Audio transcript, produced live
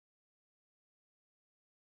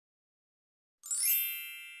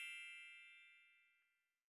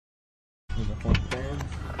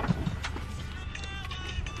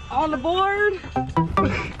All aboard.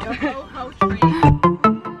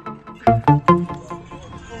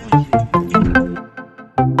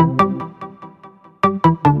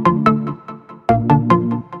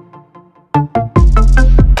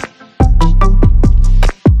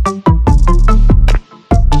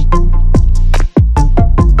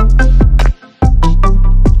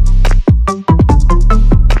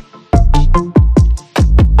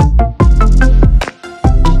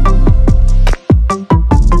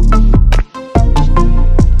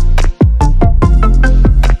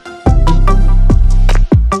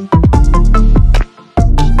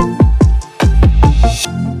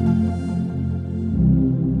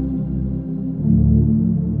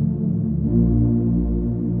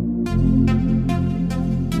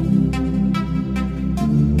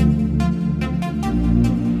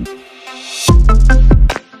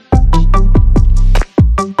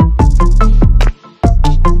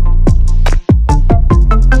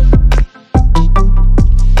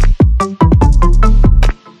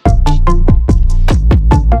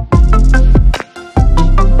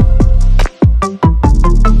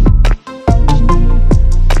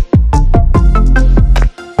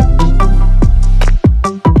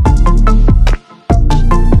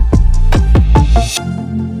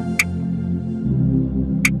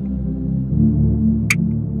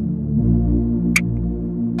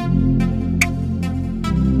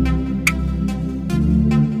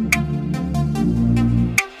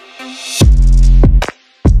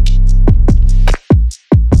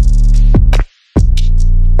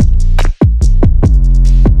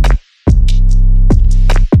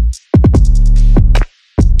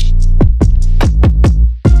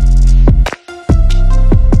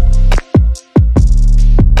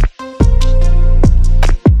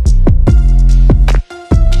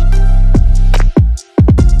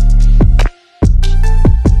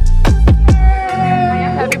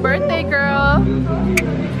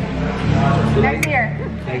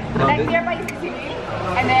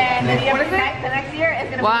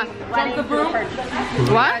 What? Jump the broom?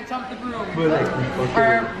 What? Jump the broom.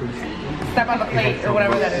 Or step on the plate or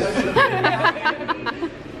whatever that is.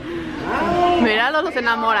 Míralos, los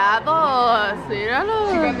enamorados.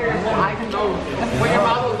 Míralos. When your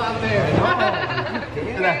mouth was out there.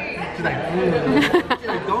 She's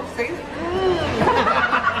like, don't say that.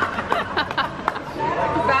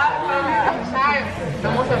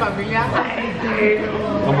 Somos de familia.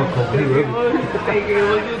 Como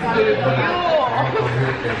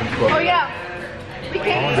Oh yeah. We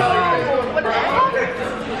came to what's that called?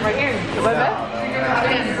 Right here. What is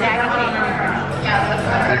it?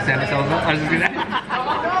 Alexander Salazar? I was just gonna.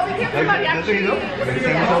 No, we came to mariachi.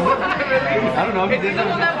 I don't know if you did that.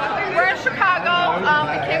 We're in Chicago.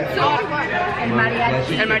 We came to El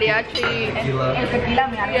mariachi. El mariachi. El tequila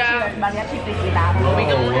mariachi. Yeah. El mariachi tequila. We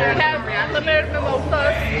have unlimited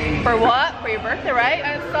mimosas. For what? For your birthday, right?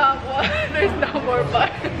 And some. There's no more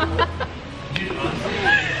but.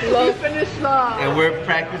 We finished And we're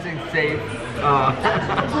practicing safe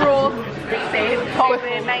rules. Safe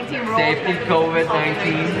COVID-19 rules. safety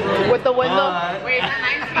COVID-19. With the window. Wait, not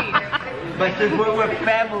 19. But since we're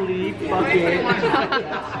family, fuck it.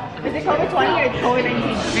 Is it COVID-20 or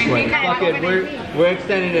COVID-19? Fuck it, we're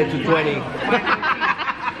extending it to 20.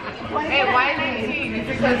 Hey, why 19? It's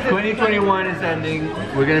because 2021 is ending.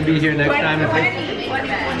 We're gonna be here next time. It's like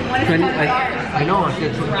 20, I know. I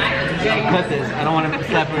said 20. Cut this. I don't want to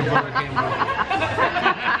slap her in front of the camera.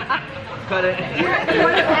 Cut it.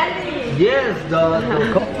 Yes, the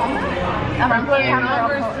I'm putting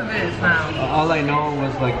numbers to this now. all I know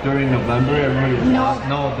was like during November, everybody was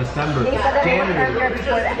no December, January.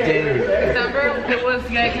 December, it was,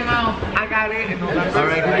 yeah, it came out. I got it in November.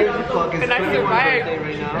 Alright, who gives a fuck? It's And I 21 survived. birthday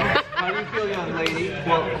right now. How do you feel, young lady?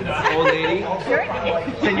 Well, old lady.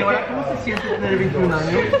 Señora, ¿cómo se siente tener 21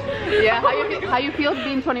 años? Yeah, how you feel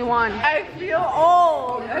being 21? I feel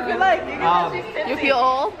old. I feel like You feel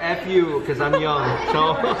old? F you, because I'm young.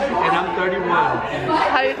 So, and I'm 31.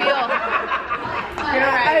 How you feel?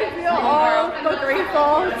 I feel old, but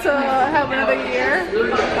grateful to have another year.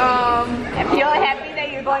 I feel happy that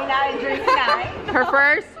you're going out and drinking tonight. Her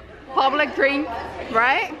first public drink,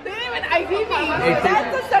 right? They didn't even ID me. Hey,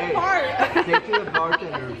 That's the sad part. Take to the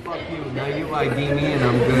bartender. Fuck you. Now you ID me and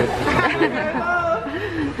I'm good.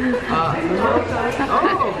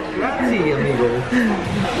 Oh, grazie, amigo.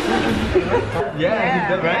 Yeah,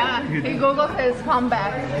 he does, right? Yeah, he Googles his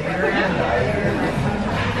comeback.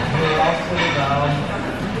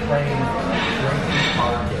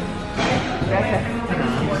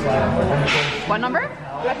 What number?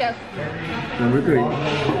 Gracias. Number 3.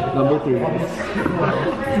 Number 3.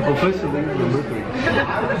 Officially, number 3.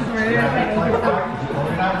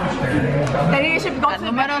 Then you should go to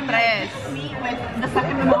Número 3. with the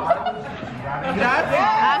second mimosa.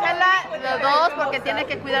 Ángela, los dos porque tiene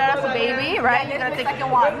que cuidar a su baby, right? You gotta take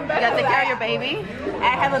care of your baby.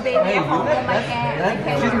 I have a baby at home. I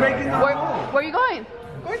can't. She's breaking the Where are you going?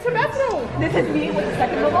 Going to the bathroom. This is me with the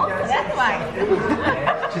second mimosa. That's why.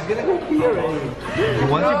 She's gonna go pee already.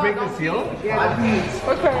 Once you break the seal?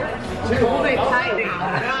 Okay. Hold it tight now.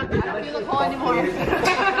 I don't feel the cold anymore.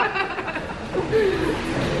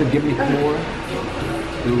 Give me 4.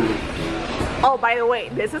 Dude. Oh, by the way,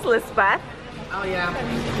 this is Lizbeth. Oh yeah.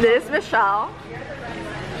 This is Michelle.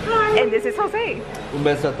 And this is Jose. Un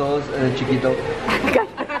beso a todos en el chiquito.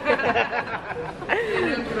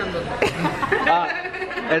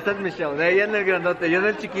 Esta es Michelle. De ella en el grandote, yo en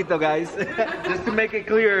el chiquito, guys. Just to make it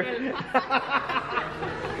clear.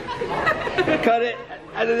 Cut it.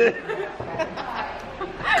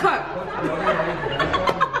 Cut.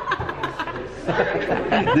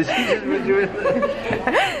 Did she just do it?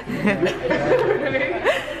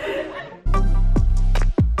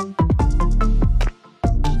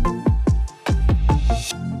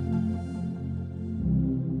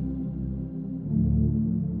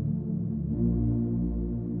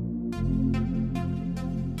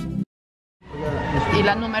 Y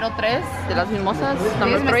la número 3 de las mimosas.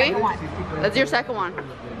 Number 3. That's your second one.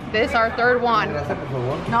 This is our third one.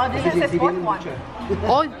 No, this is his fourth one.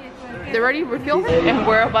 Oh, they already refilled it? And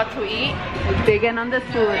we're about to eat. Digging on this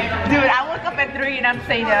food. Dude, I woke up at 3 and I'm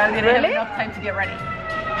saying that I didn't have enough time to get ready.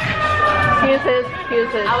 Excuses.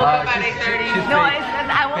 I woke up at 8:30. No,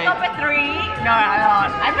 I woke up at 3. No, I'm not.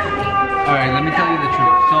 Alright, let me tell you the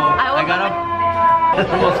truth. So, I got up. That's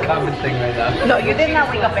the most common thing right now. No, you did not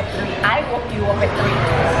wake up at 3. I woke you up at 3.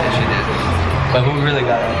 Yeah, she did. But who really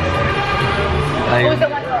got up? Who's the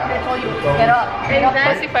one that told you get up? Get up.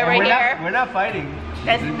 Pussy fight right here. We're not fighting.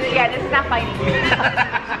 Yeah, this is not fighting.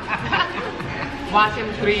 Watch him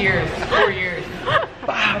 3 years, 4 years.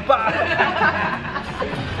 I'm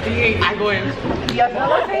going. Yo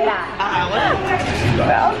solo sé that.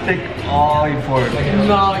 I'll take all you for it.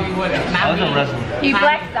 No, you wouldn't. I was a wrestler. He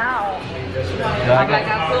blacks out. Yeah, I got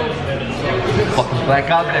fucking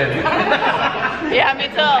blackout then. Yeah, me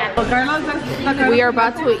too. We are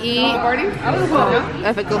about to eat.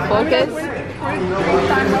 If it could focus.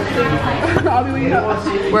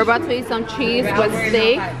 We're about to eat some cheese with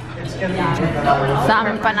steak. Some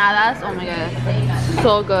empanadas. Oh my god.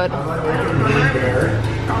 So good.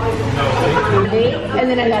 And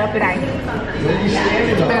then I got up at 9.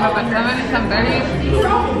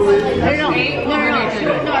 No,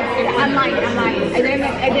 I'm lying. I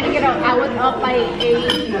didn't get up. I was up by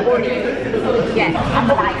 8:40. Yes, I'm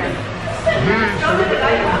a liar.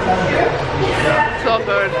 So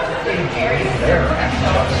good.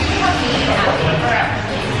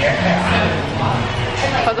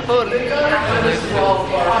 How's the food?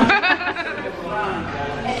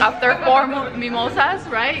 After 4 mimosas,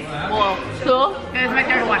 right? Well, 2. This is my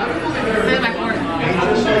third one. This is my fourth.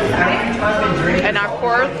 And our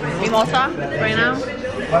 4th mimosa right now.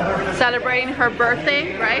 Celebrating her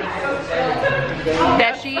birthday, right?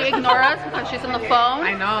 That she ignored us because she's on the phone.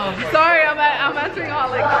 I know. Sorry, I'm answering all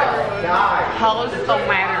like. How is so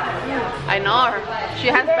mad? I know her. She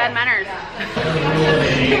has bad manners.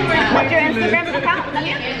 What's your Instagram account,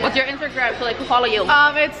 Tania? What's your Instagram so they can follow you?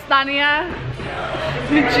 It's Tania.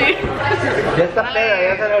 Ya está pega,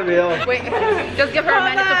 ya se le olvidó. Wait, just give her a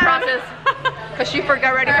minute to process. Because she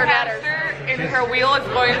forgot already her letters. And her wheel is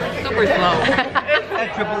going super slow.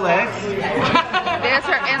 Triple X. There's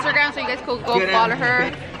her Instagram so you guys could go follow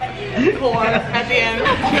her. At the end.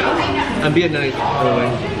 I'm being nice, by the way.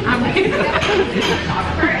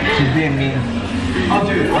 She's being mean. I'm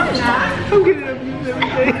getting abused every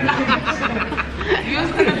day.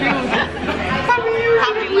 Used and abused.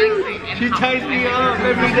 She ties me up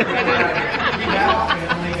every day.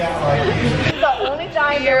 The only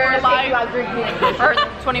time You're we're alive. like drinking. Her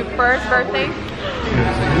 21st birthday.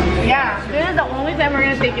 Yeah, this is the only time we're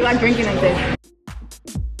gonna take you out drinking like this.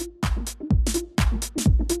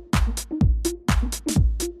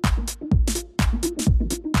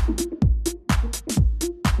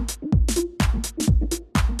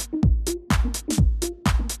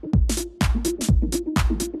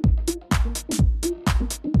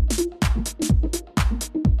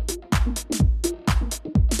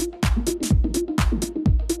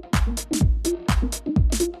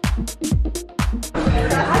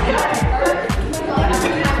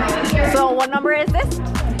 So what number is this?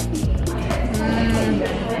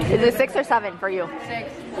 Is it 6 or 7 for you?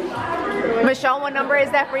 6. Michelle, what number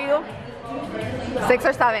is that for you? 6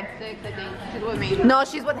 or 7? 6, I think. She's with me. No,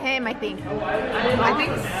 she's with him, I think. I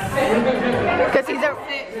think Because he's a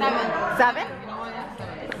 7.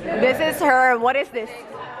 7? This is her, what is this?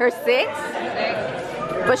 Her 6? 6.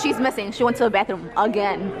 But she's missing. She went to the bathroom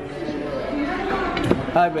again.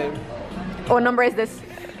 Hi, babe. What number is this?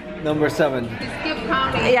 Number 7. Skip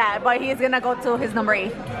counting. Yeah, but he's gonna go to his number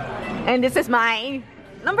 8. And this is my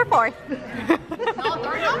number 4. No,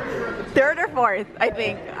 third one? 3rd or 4th, I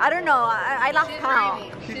think. I don't know. I lost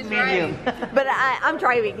count. She's medium. But I'm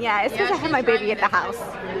driving, yeah. It's because I have my baby at the house.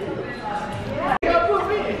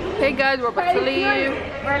 Hey guys, we're about to leave.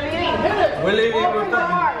 We're leaving. We're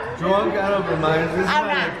fucking drunk out of our minds. This is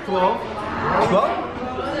like 12. 12?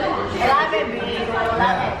 11.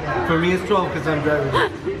 Yeah. For me, it's 12 because I'm driving.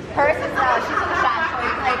 Hers is, she's in the shot, so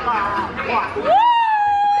it's like,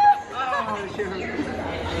 Oh, shit.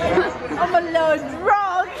 I'm a little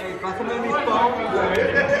drunk. Hey, pásame mi phone.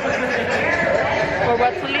 We're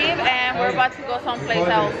about to leave and we're about to go someplace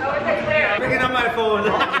else. Picking up my phone.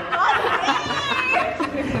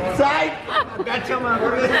 Psych! I got you, my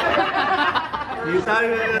brother. You thought you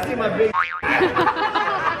were going to see my big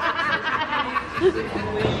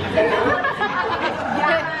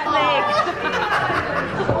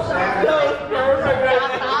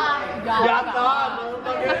Ya está,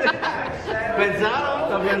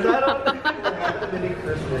 pensaron, pensaron.